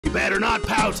You better not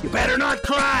pout. You better not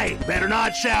cry. You better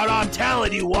not shout. I'm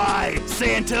telling you why.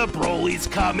 Santa Broly's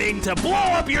coming to blow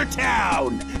up your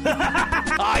town.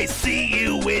 I see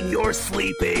you when you're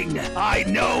sleeping. I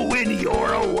know when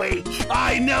you're awake.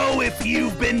 I know if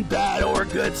you've been bad or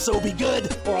good, so be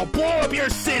good or I'll blow up your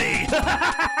city.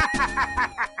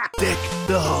 Deck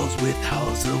the halls with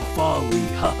howls of folly.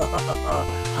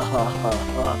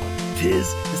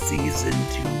 Tis the season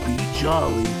to be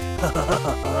jolly.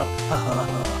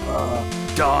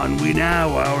 Don we now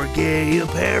our gay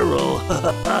apparel.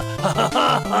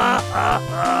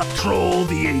 Troll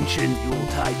the ancient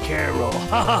Yuletide carol.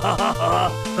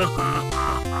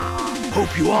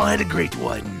 Hope you all had a great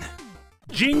one.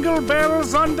 Jingle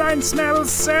bells, Undine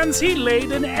smells, since he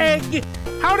laid an egg.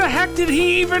 How the heck did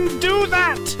he even do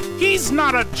that? He's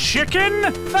not a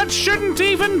chicken! That shouldn't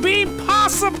even be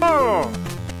possible!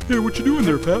 Hey, what you doing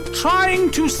there, Pep? Trying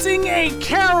to sing a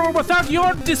carol without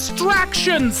your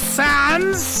distractions,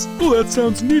 Sans! Oh, that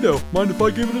sounds neato. Mind if I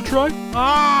give it a try?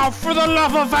 Ah, for the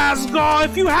love of Asgore,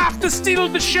 if you have to steal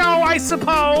the show, I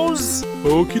suppose!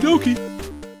 Okie dokie.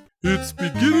 It's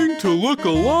beginning to look a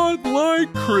lot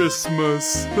like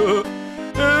Christmas.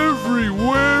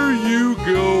 Everywhere you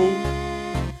go.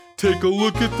 Take a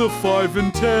look at the 5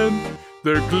 and 10.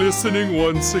 They're glistening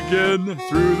once again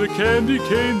through the candy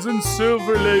canes and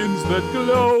silver lanes that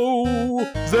glow.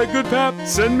 Is that good, Pap?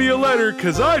 Send me a letter,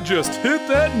 'cause I just hit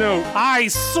that note. I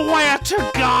swear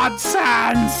to God,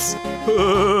 Sans!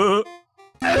 Oh,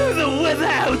 the weather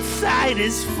outside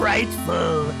is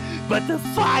frightful, but the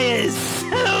fire is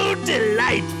so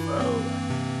delightful.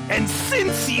 And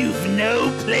since you've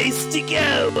no place to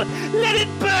go, let it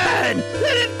burn!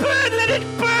 Let it burn! Let it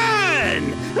burn!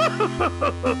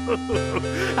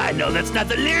 I know that's not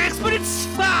the lyrics, but it's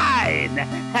fine!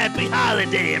 Happy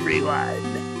holiday, everyone!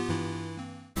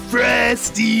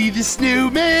 Frosty the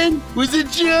Snowman was a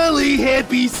jolly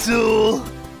happy soul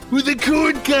with a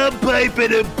corncob pipe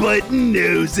and a button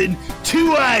nose and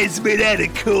 2 eyes made out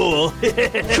of coal.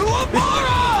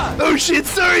 Kuwabara! Oh shit,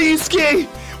 sorry, Yusuke!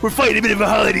 We're fighting a bit of a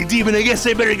holiday demon. I guess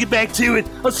I better get back to it.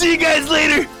 I'll see you guys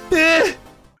later.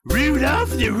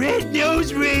 Rudolph the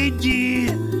Red-Nosed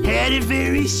Reindeer had a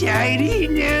very shiny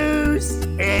nose.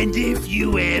 And if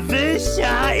you ever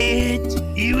saw it,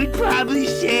 you would probably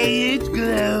say it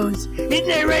glows. Isn't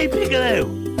that right, Piccolo?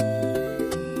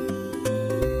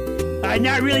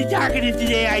 Not really talkative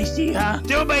today, I see, huh?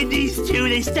 Don't mind these two.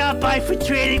 They stopped by for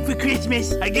training for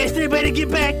Christmas. I guess they better get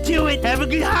back to it. Have a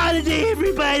good holiday,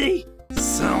 everybody.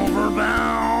 Silver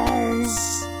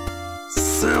bells,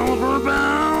 silver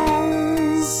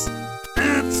bells,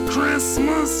 it's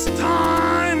Christmas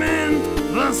time in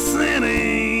the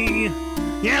city.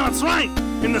 Yeah, that's right,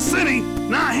 in the city,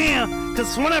 not here,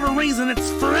 because for whatever reason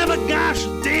it's forever gosh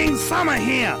dang summer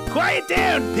here. Quiet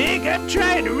down, pig, I'm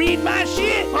trying to read my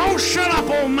shit. Oh, shut up,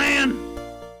 old man.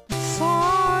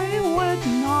 Silent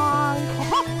night.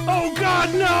 Oh,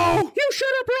 God, no. You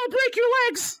shut up or I'll break your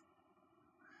legs.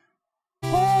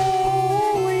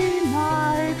 Holy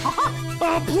night.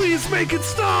 Oh, please make it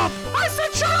stop. I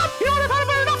said shut up! You know what? I've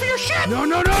had enough of your shit! No,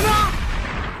 no, no, no!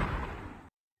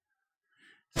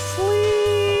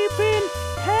 Sleep in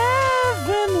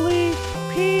heavenly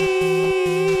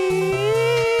peace,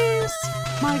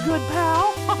 my good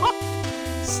pal.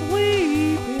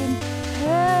 Sleep in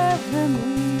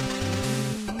heavenly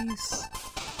peace.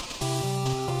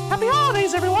 Happy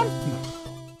holidays, everyone!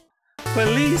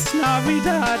 Feliz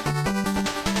Navidad.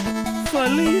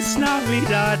 Feliz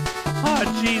Navidad. Oh,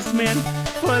 jeez, man.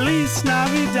 Feliz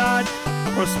Navidad.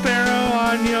 Prospero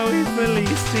año y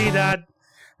felicidad.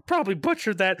 Probably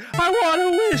butchered that. I want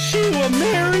to wish you a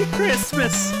Merry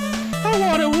Christmas. I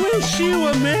want to wish you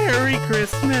a Merry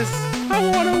Christmas. I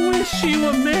want to wish you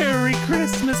a Merry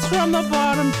Christmas from the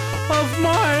bottom of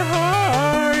my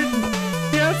heart.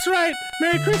 Yeah, that's right.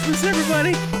 Merry Christmas,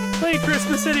 everybody. Merry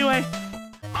Christmas, anyway.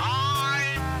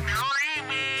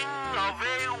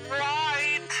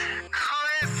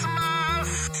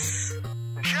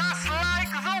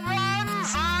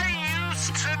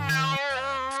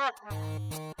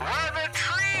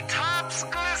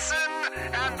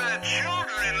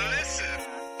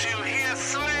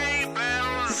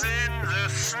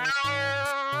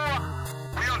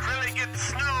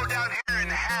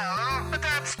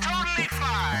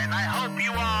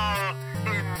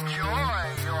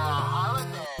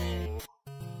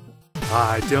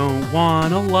 I don't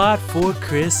want a lot for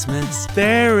Christmas.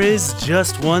 There is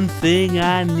just one thing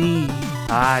I need.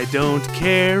 I don't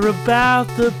care about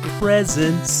the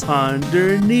presents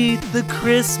underneath the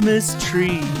Christmas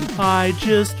tree. I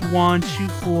just want you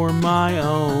for my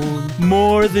own,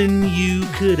 more than you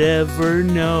could ever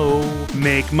know.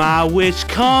 Make my wish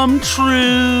come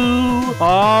true.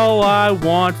 All I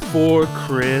want for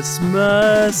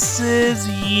Christmas is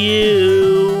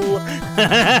you.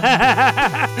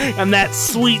 And that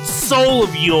sweet soul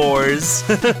of yours.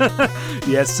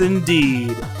 Yes,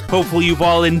 indeed. Hopefully you've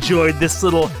all enjoyed this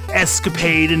little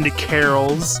escapade into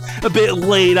carols. A bit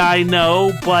late, I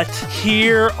know, but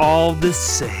here all the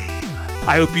same.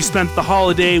 I hope you spent the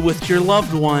holiday with your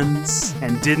loved ones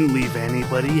and didn't leave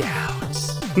anybody out.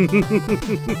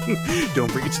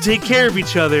 Don't forget to take care of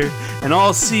each other, and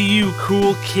I'll see you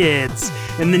cool kids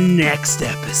in the next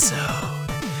episode.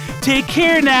 Take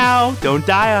care now. Don't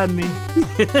die on me.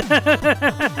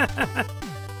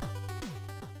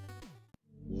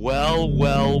 Well,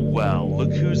 well, well,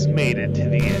 look who's made it to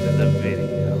the end of the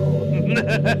video.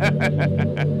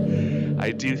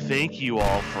 I do thank you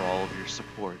all for all of your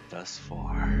support thus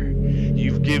far.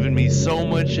 You've given me so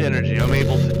much energy, I'm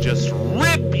able to just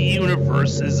rip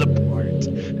universes apart.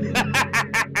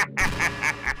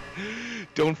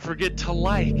 Don't forget to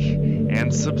like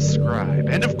and subscribe.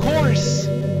 And of course,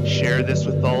 share this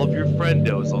with all of your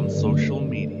friendos on social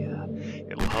media.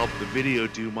 It'll help the video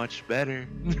do much better.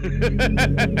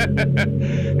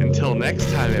 Until next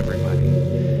time,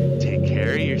 everybody, take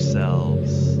care of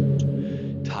yourselves.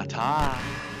 Ta-ta.